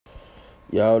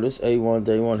Yo, this A1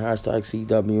 Day 1 hashtag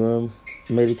CWM.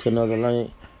 Made it to another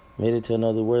lane. Made it to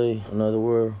another way, another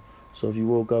world. So if you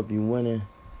woke up, you winning.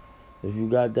 If you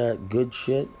got that good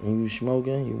shit and you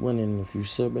smoking, you winning. If you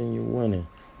sipping, you winning.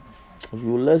 If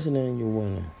you listening, you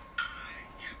winning.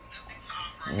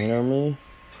 You know what I mean?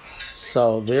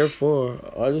 So therefore,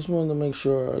 I just wanted to make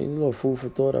sure, a little food for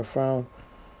thought I found.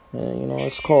 And,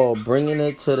 it's called bringing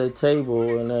it to the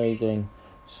table and everything.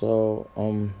 So,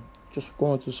 just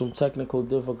going through some technical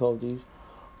difficulties,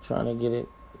 trying to get it,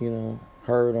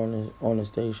 heard on the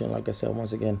station. Like I said,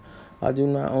 once again, I do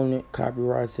not own it,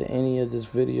 copyrights to any of this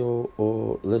video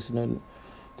or listening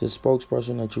to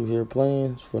spokesperson that you hear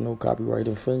playing for no copyright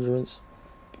infringements.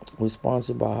 We're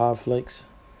sponsored by Hotflix.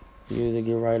 You either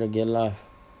get right or get left.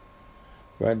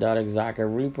 Red Dot Exotic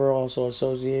Reaper also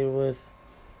associated with.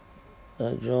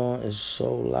 That joint is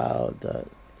so loud that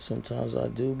sometimes I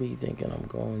do be thinking I'm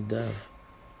going deaf.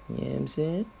 You know what I'm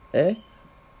saying?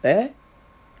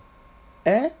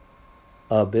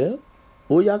 Bill?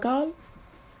 Who y'all call?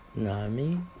 Nah, I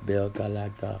mean, Bill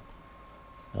Galacta.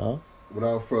 Huh?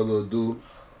 Without further ado,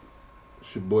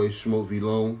 it's your boy Smoke V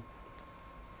Lone.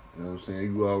 You know what I'm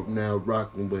saying? You are now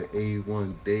rocking with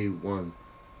A1 Day 1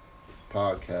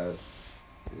 podcast.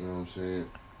 You know what I'm saying?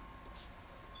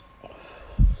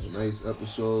 It's a nice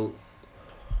episode.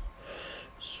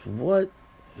 So what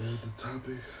is the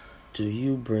topic do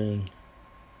you bring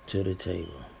to the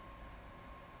table?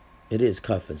 It is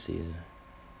cuffing season.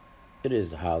 It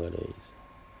is the holidays.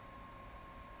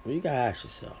 Well, you gotta ask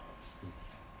yourself,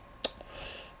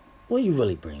 what are you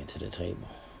really bringing to the table?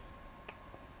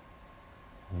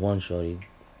 One shorty,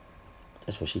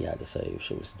 that's what she had to say.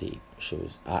 She was deep. She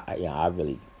was, I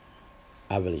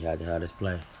really had to have this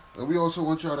play. And we also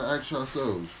want y'all to ask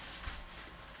yourselves,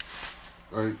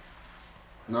 like,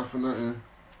 not for nothing,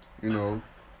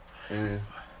 and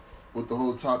what the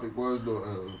whole topic was, though,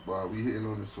 why we hitting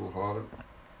on this so hard,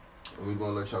 and we're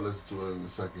going to let y'all listen to it in a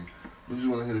second. We just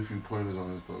want to hit a few pointers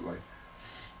on this, though. Like,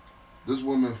 this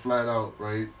woman flat out,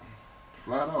 right?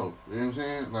 Flat out, you know what I'm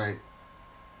saying? Like,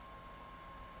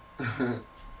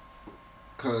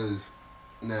 because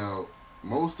now,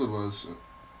 most of us,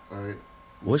 right?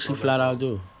 What she flat out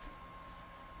do?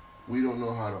 We don't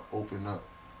know how to open up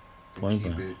and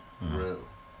keep it real.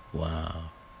 Wow.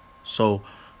 So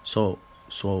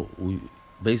we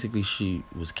basically, she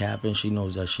was capping. She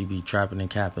knows that she be trapping and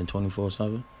capping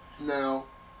 24/7. Now,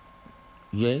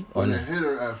 yeah, when it hit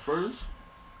her at first,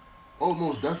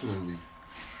 most definitely,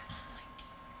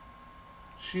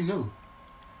 she knew.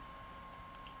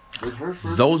 With her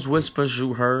first those whispers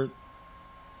you heard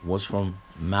was from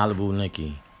Malibu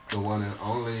Nikki. The one and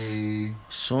only.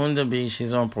 Soon to be,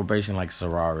 she's on probation like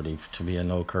sorority to be a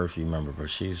no curfew member, but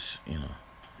she's,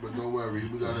 But don't worry,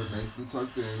 we got her nice and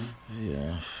tucked in.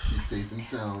 Yeah. She's safe and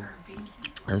sound.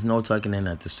 There's no tucking in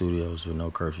at the studios with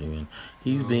no curfew in.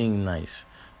 He's being nice.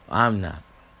 I'm not.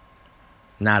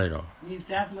 Not at all. He's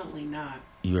definitely not.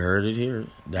 You heard it here.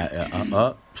 That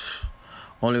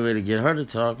only way to get her to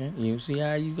talking, you see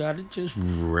how you got to just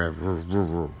rev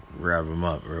him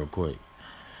up real quick.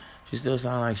 She still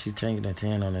sound like she's taking a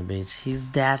 10 on the bitch. He's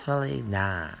definitely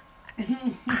not.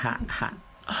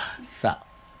 So,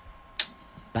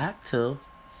 back to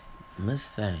Miss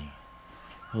Thing,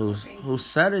 who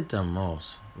said it the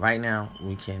most. Right now,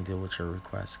 we can't deal with your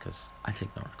request because I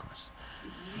take no requests.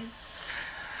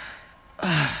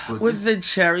 With the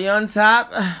cherry on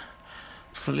top,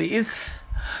 please.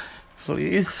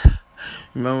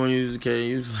 Remember when you was a kid,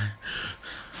 you was like,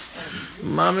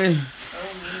 Mommy,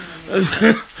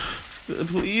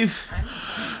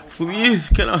 please,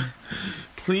 can I,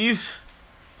 please?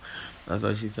 That's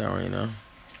how she sound right now.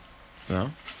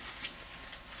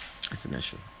 It's an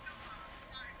issue.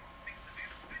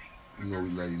 We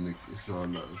love you, Nick. It's all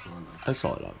love. That's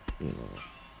all love,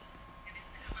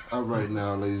 All right,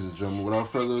 now, ladies and gentlemen, without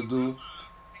further ado,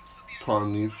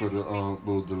 pardon me for the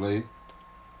little delay,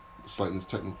 slight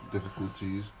technical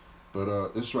difficulties,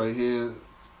 but this right here,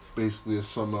 basically a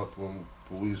sum up when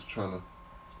we was trying to.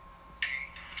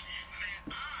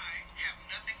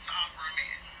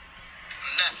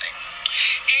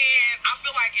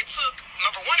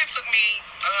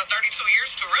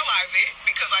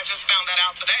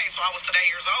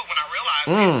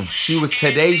 She was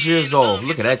today's years old.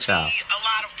 Look at that child. A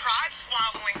lot of pride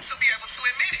swallowing to be able to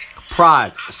admit it.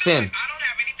 Pride, sin. I don't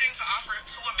have anything to offer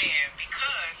to a man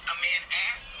because a man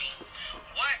asked me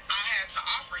what I had to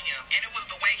offer him. And it was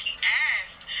the way he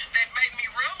asked that made me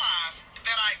realize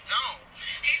that I don't.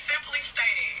 He simply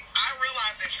stated, I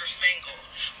realize that you're single,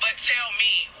 but tell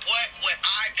me what would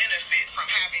I benefit from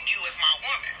having you as my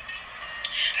woman?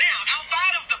 Now,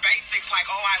 outside of the basics like,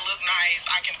 oh, I look nice,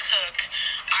 I can cook,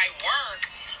 I work.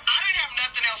 I didn't have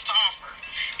nothing else to offer.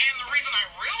 And the reason I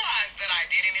realized that I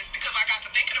didn't is because I got to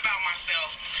thinking about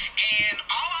myself. And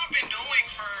all I've been doing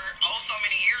for so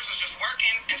many years is just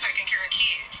working and taking care of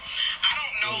kids. I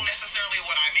don't know necessarily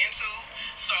what I'm into,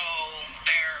 so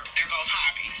there goes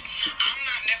hobbies. I'm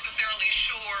not necessarily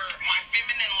sure my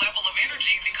feminine level of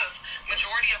energy because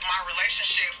majority of my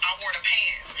relationships I wore the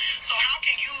pants. So how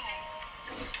can you,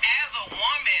 as a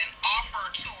woman, offer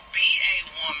to be a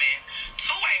woman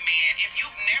to a man if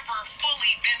you've never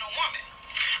fully been a woman?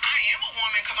 I am a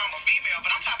woman because I'm a female,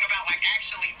 but I'm talking about like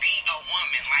actually be a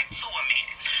woman, like to a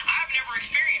man. I've never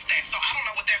experienced that, so I don't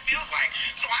know what that feels like.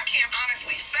 So I can't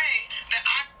honestly say that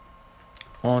I.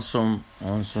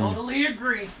 Totally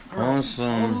agree.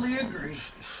 Totally agree.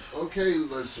 Okay,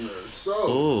 listeners. So.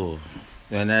 Oh,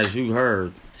 and as you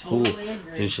heard, Totally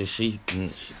agree. She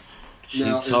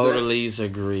Now, totally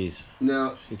agrees.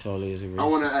 Now, She totally agrees. I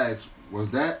want to ask, was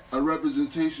that a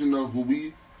representation of what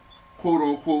we, quote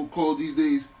unquote, call these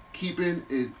days keeping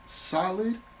it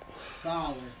solid?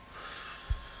 Solid.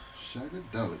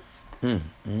 Shagadelic.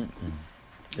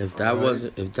 If that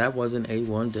wasn't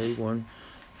A1 day one,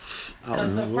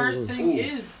 Because the first thing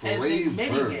is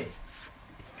admitting it.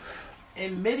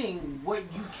 Admitting what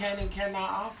you can and cannot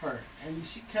offer. And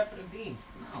she kept it a being.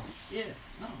 No.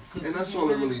 And that's all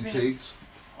it really takes.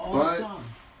 All But the time.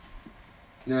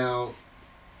 now,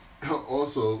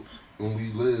 also, when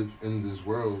we live in this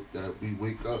world that we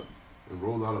wake up and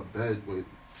roll out of bed with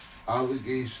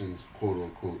obligations, quote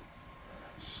unquote,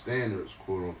 standards,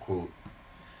 quote unquote,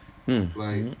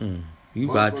 like you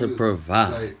got to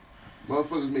provide. Like,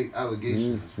 motherfuckers make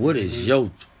allegations. What did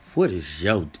you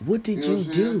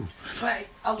do?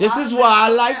 But This is why I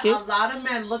like it. A lot of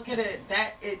men look at it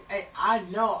I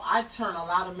know I turn a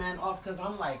lot of men off because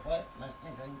I'm like, what? Like,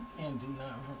 nigga, you can't do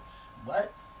nothing.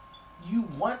 But you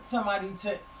want somebody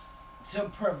to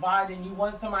provide and you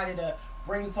want somebody to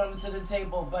bring something to the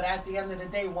table. But at the end of the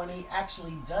day, when he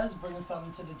actually does bring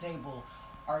something to the table,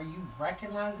 are you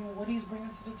recognizing what he's bringing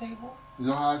to the table? You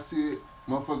know how I see it?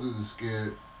 Motherfuckers are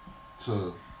scared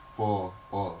to fall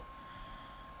off.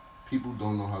 People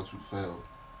don't know how to fail.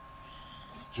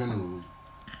 Generally.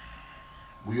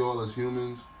 We all as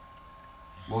humans,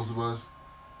 most of us,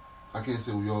 I can't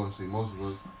say we all and say most of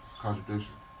us, it's a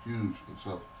contradiction. Huge and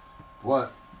stuff.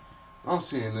 What I'm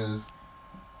saying is,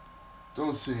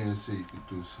 don't sit here and say you can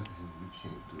do something you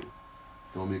can't do.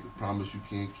 Don't make a promise you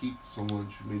can't keep to someone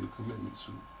that you made a commitment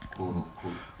to, quote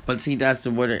unquote. But see, that's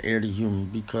the way to air the human,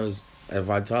 because if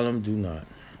I tell them do not,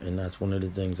 and that's one of the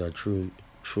things I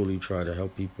truly try to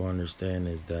help people understand,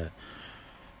 is that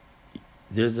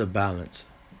there's a balance.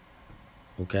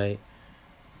 Okay?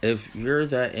 If you're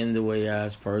that in the way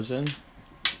ass person,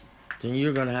 then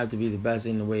you're gonna have to be the best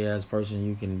in the way ass person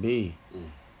you can be.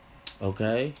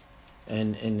 Okay?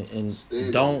 And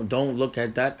don't look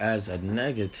at that as a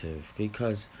negative,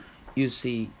 because you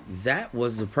see, that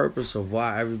was the purpose of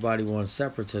why everybody wants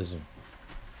separatism.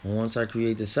 And once I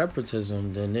create the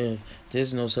separatism, then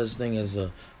there's no such thing as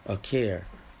a care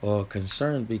or a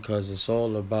concern, because it's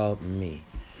all about me.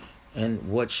 And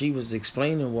what she was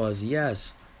explaining was,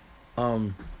 yes,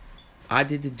 I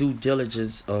did the due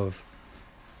diligence of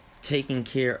taking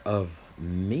care of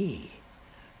me.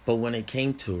 But when it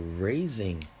came to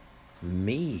raising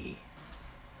me,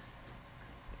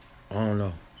 I don't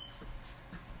know.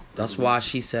 That's why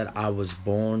she said I was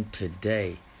born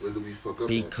today. Where do we fuck up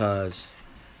because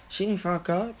she ain't fuck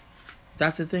up.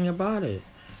 That's the thing about it.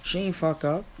 She ain't fuck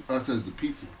up. Us as the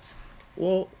people.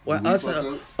 Well,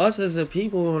 us as a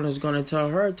people is going to tell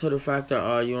her to the fact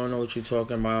that you don't know what you're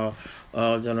talking about.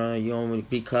 You don't,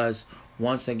 because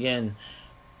once again,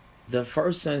 the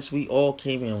first sense we all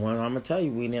came in. Well, I'm gonna tell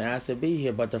you, we didn't ask to be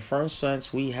here, but the first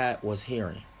sense we had was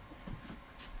hearing.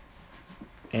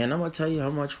 And I'm gonna tell you how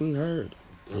much we heard.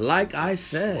 Like I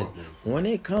said, when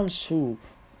it comes to,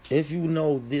 if you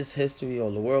know this history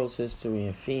or the world's history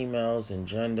and females and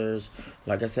genders,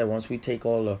 like I said, once we take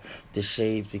all of the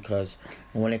shades, because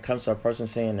when it comes to a person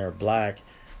saying they're black,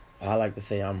 I like to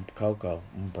say I'm cocoa,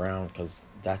 I'm brown, because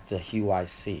that's the hue I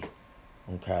see.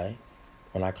 Okay?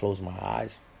 When I close my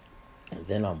eyes,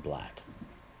 then I'm black.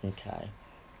 Okay?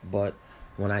 But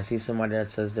when I see somebody that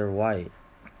says they're white,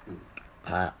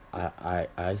 I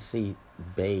see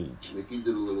beige. Nikki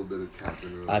did a little bit of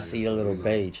capping. I see a little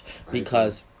beige,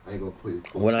 because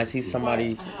when I see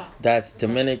somebody that's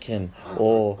Dominican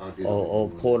or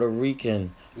Puerto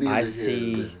Rican, I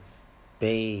see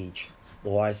beige,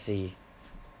 or I see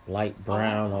light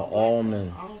brown or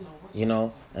almond, you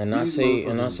know. And I say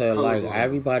like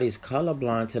everybody's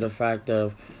colorblind to the fact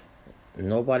of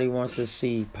nobody wants to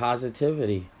see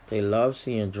positivity. They love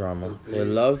seeing drama. They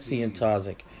love seeing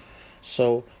toxic.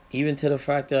 So even to the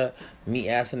fact that me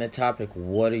asking the topic,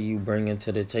 what are you bringing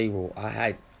to the table?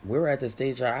 We're at the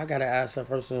stage where I gotta ask that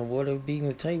person what are being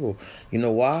the table. You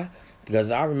know why?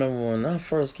 Because I remember when I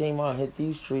first came out, hit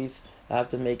these streets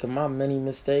after making my many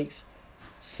mistakes,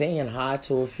 saying hi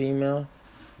to a female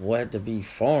had to be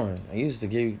foreign. I used to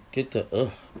get the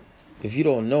ugh. If you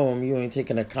don't know them, you ain't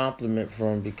taking a compliment from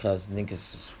them because niggas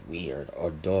is weird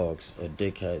or dogs or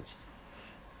dickheads.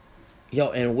 Yo,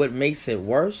 and what makes it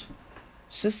worse?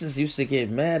 Sisters used to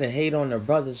get mad and hate on their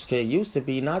brothers. It used to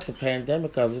be not the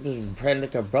pandemic of it, was the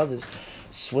pandemic of brothers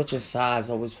switching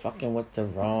sides, always fucking with the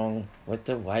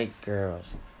white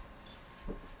girls.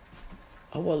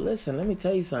 Oh, well, listen, let me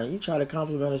tell you something. You try to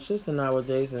compliment a sister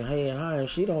nowadays and hey and hi, and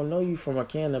she don't know you from a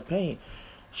can of paint.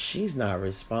 She's not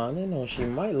responding, or she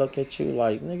might look at you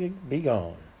like, nigga, be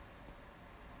gone.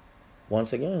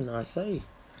 Once again, I say,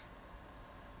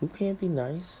 you can't be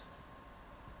nice.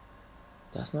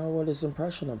 That's not what is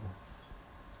impressionable.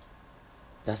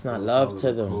 That's not love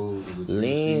to them.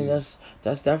 Lean, that's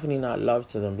definitely not love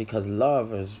to them, because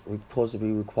love is supposed to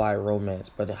be required romance.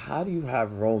 But how do you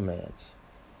have romance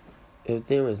if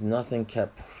there is nothing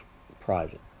kept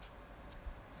private?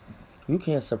 You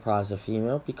can't surprise a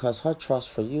female because her trust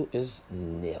for you is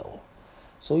nil.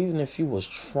 So even if you was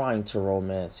trying to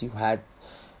romance, you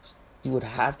would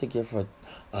have to give her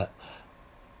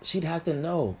she'd have to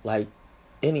know, like,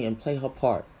 and play her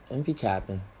part and be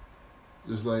capping.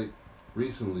 Just like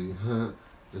recently,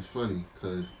 it's funny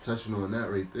because touching on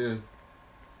that right there,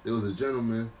 there was a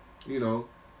gentleman,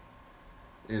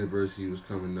 anniversary was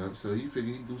coming up, so he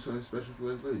figured he'd do something special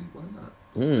for his lady. Why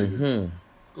not?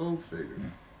 Go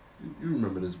figure. You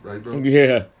remember this, right, bro?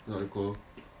 Yeah. All right, cool.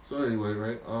 So anyway,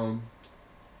 right,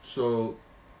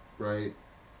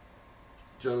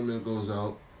 gentleman goes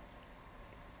out,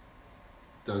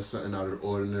 does something out of the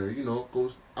ordinary,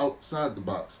 goes outside the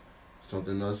box.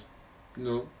 Something else,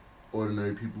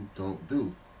 ordinary people don't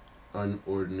do.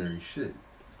 Unordinary shit.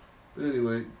 But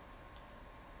anyway,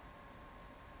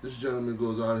 this gentleman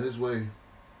goes out of his way,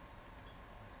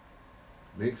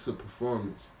 makes a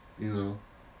performance,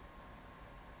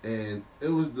 and it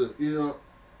was the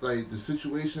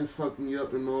situation fucked me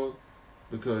up and all,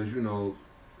 because,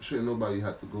 shouldn't nobody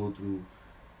have to go through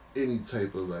any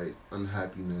type of,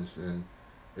 unhappiness. And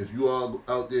if you are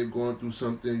out there going through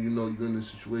something, you're in a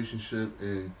situationship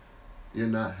and you're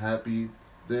not happy,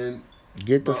 then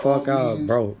get the fuck out,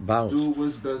 bro. Bounce. Do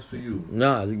what's best for you.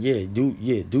 Nah, do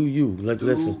you.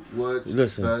 Listen.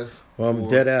 Well, I'm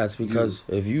dead ass, because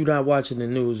if you not watching the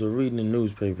news or reading the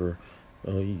newspaper,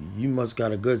 you must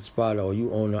got a good spot, or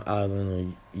you own an island,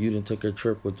 or you done took a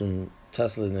trip with them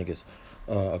Tesla niggas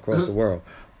across the world.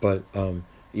 But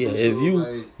if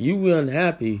you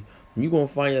unhappy, you gonna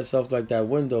find yourself like that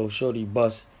window shorty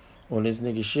bust on this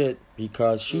nigga shit,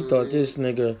 because she thought this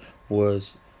nigga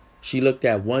was. She looked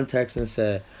at one text and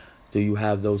said, "Do you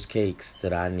have those cakes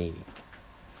that I need?"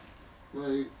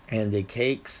 Right. And the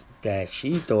cakes that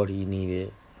she thought he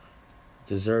needed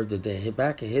deserved the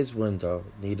back of his window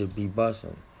needed to be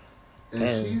busting.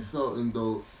 And she felt as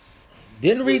though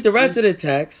didn't read the rest of the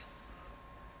text,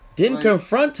 didn't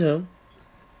confront him,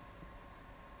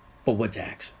 but went to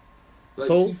action.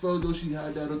 So she felt as though she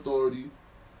had that authority.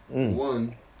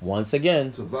 Once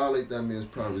again, to violate that man's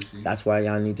privacy. That's why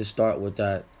y'all need to start with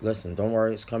that. Listen, don't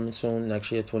worry, it's coming soon.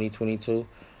 Next year, 2022.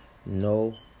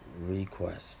 No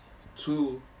request.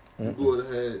 2, you go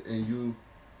ahead and you.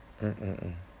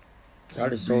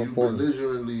 That is so important.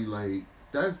 Belligerently,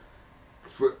 that's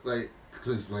for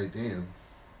because damn.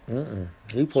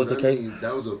 He pulled the cake.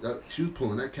 She was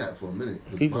pulling that cat for a minute.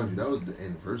 Mind you, that was the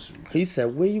anniversary. He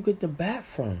said, "Where you get the bat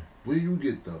from?" Where you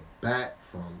get the bat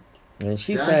from? And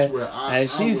she said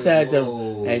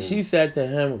to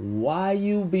him, "Why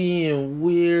you being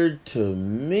weird to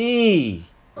me?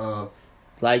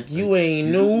 Like you ain't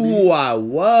knew who I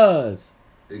was."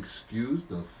 Excuse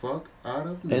the fuck out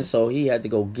of me. And so he had to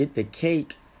go get the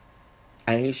cake,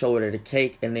 and he showed her the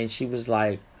cake, and then she was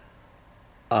like,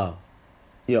 "Oh,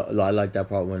 I like that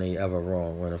part when they ever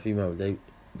wrong. When a female they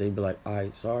be like, all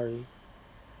right, sorry."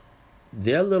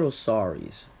 Their little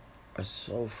sorries are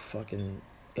so fucking.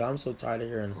 I'm so tired of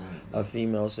hearing a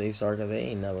female say sorry, because they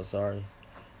ain't never sorry.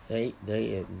 They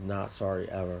is not sorry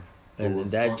ever.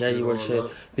 And that genuine shit,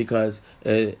 because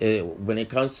when it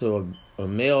comes to a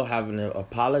male having to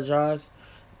apologize,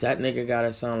 that nigga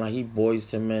gotta sound like he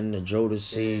Boyz II Men, the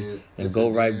Jodeci, and go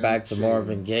right back to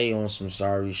Marvin Gaye on some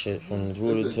sorry shit from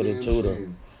Rooter to the Tutor.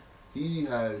 He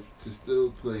had to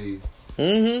still play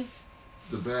the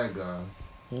bad guy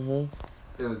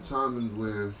at a time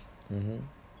where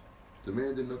the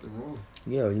man did nothing wrong.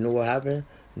 Yeah, you know what happened?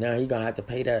 Now he gonna have to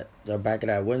pay the back of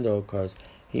that window because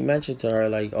he mentioned to her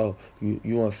like, "Oh, you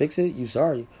want to fix it? You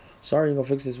sorry you gonna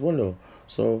fix this window.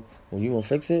 So when you gonna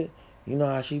fix it, you know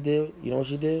how she did? You know what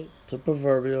she did? To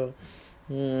proverbial.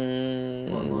 My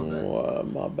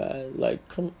bad. Like,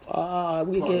 come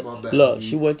we get look.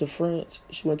 She went to France.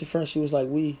 She was like,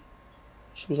 we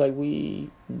gonna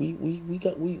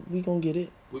get it.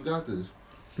 We got this.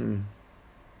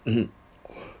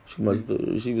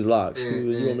 She was locked.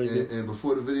 And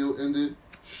before the video ended,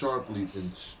 sharply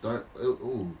and it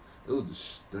was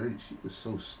sturdy. She was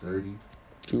so sturdy.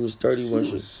 She was sturdy when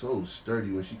she was so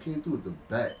sturdy when she came through with the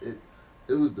bat. It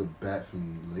was the bat for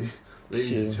me,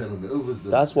 ladies and gentlemen. It was the.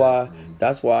 That's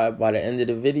why by the end of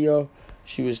the video,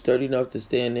 she was sturdy enough to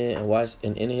stand there and watch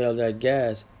and inhale that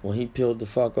gas when he peeled the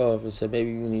fuck off and said,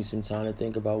 "Maybe you need some time to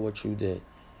think about what you did."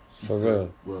 For real.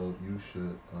 Well, you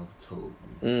should have told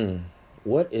me.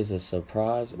 What is a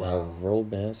surprise of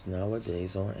romance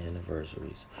nowadays on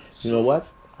anniversaries? You know what?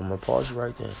 I'm gonna pause you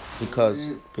right there because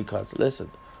listen,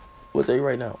 we'll tell you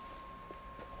right now.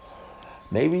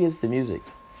 Maybe it's the music,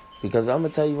 because I'm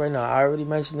gonna tell you right now. I already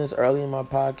mentioned this early in my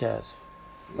podcast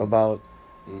about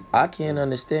I can't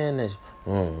understand this.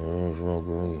 Smoke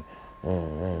with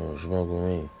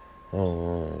me.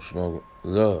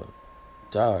 Look,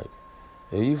 dog.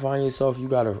 If you find yourself, you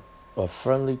got a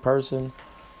friendly person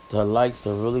that likes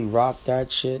to really rock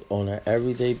that shit on an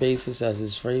everyday basis as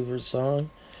his favorite song,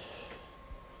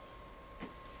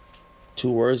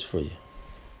 2 words for you.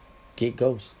 Get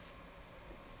Ghost.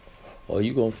 Or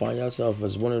you gonna find yourself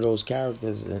as one of those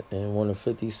characters in one of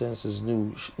 50 Cent's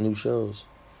new shows.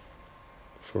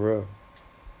 For real.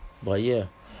 But yeah,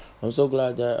 I'm so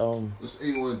glad that it's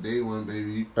A1 Day 1,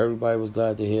 baby. Everybody was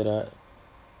glad to hear that.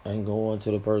 And go on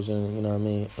to the person, you know what I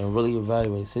mean, and really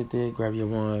evaluate. Sit there, grab your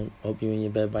wine, hope you're in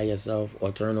your bed by yourself,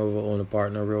 or turn over on a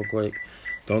partner real quick.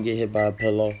 Don't get hit by a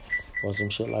pillow or some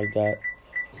shit like that.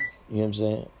 You know what I'm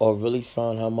saying? Or really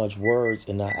find how much words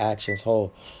and not actions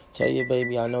hold. Tell your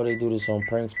baby, I know they do this on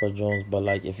Pranks by Jones, but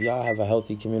like if y'all have a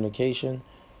healthy communication,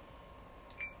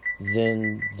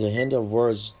 then the hint of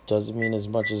words doesn't mean as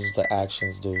much as the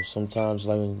actions do. Sometimes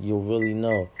like you'll really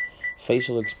know.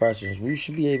 Facial expressions. We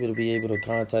should be able to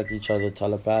contact each other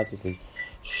telepathically.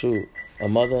 Shoot. A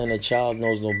mother and a child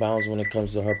knows no bounds when it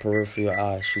comes to her peripheral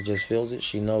eye. She just feels it.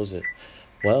 She knows it.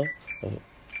 Well,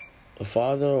 a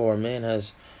father or a man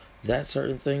has that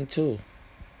certain thing too.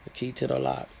 The key to the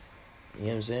lock. You know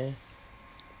what I'm saying?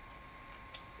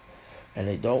 And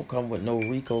they don't come with no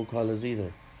Rico colors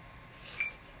either.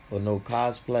 Or no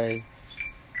cosplay.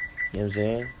 You know what I'm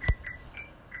saying?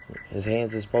 His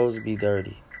hands are supposed to be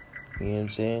dirty. You know what I'm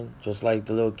saying? Just like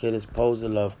the little kid is supposed to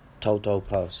love Toto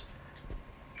Puffs.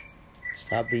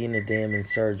 Stop being the damn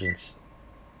insurgents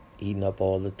eating up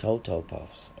all the Toto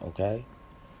Puffs, okay?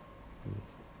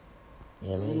 You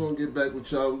know what I mean? We're going to get back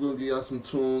with y'all. We're going to give y'all some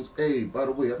tunes. Hey, by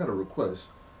the way, I got a request.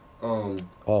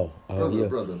 Brother.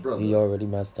 He already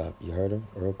messed up. You heard him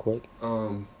real quick?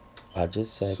 I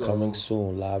just said coming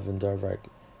soon, live and direct,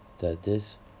 that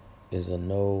this is a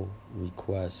no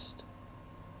request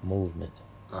movement.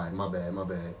 Alright, my bad.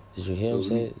 Did you hear him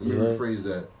say it? Let me rephrase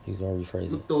that. He's going to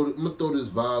rephrase it. I'm going to throw this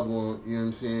vibe on, you know what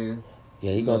I'm saying?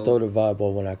 Yeah, he's going to throw the vibe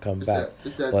on when I come back.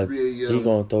 It's that but 3 a.m. He's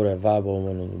going to throw that vibe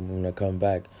on when I come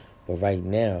back. But right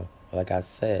now, like I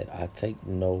said, I take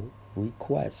no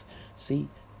requests. See,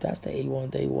 that's the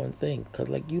A1 Day 1 thing. Because,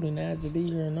 like, you didn't ask to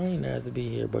be here and I didn't ask to be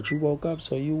here. But you woke up,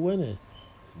 so you winning.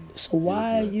 So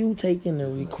why are you taking the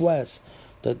requests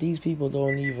that these people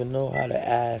don't even know how to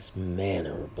ask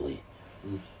mannerably?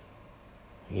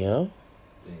 You know?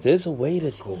 There's a way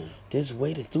to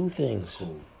do things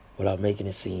without making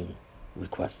it seem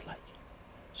request-like.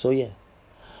 So, yeah.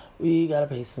 We gotta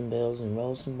pay some bills and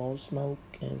roll some more smoke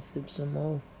and sip some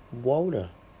more water.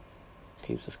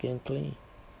 Keeps the skin clean.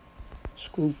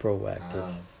 Screw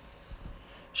Proactive.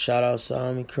 Shout out to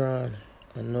Omicron.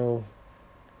 I know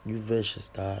you vicious,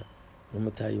 dog. I'm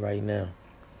gonna tell you right now.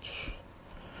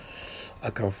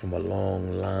 I come from a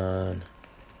long line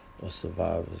of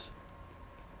survivors.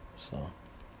 So,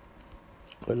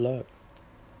 good luck.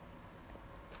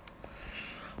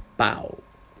 Bow.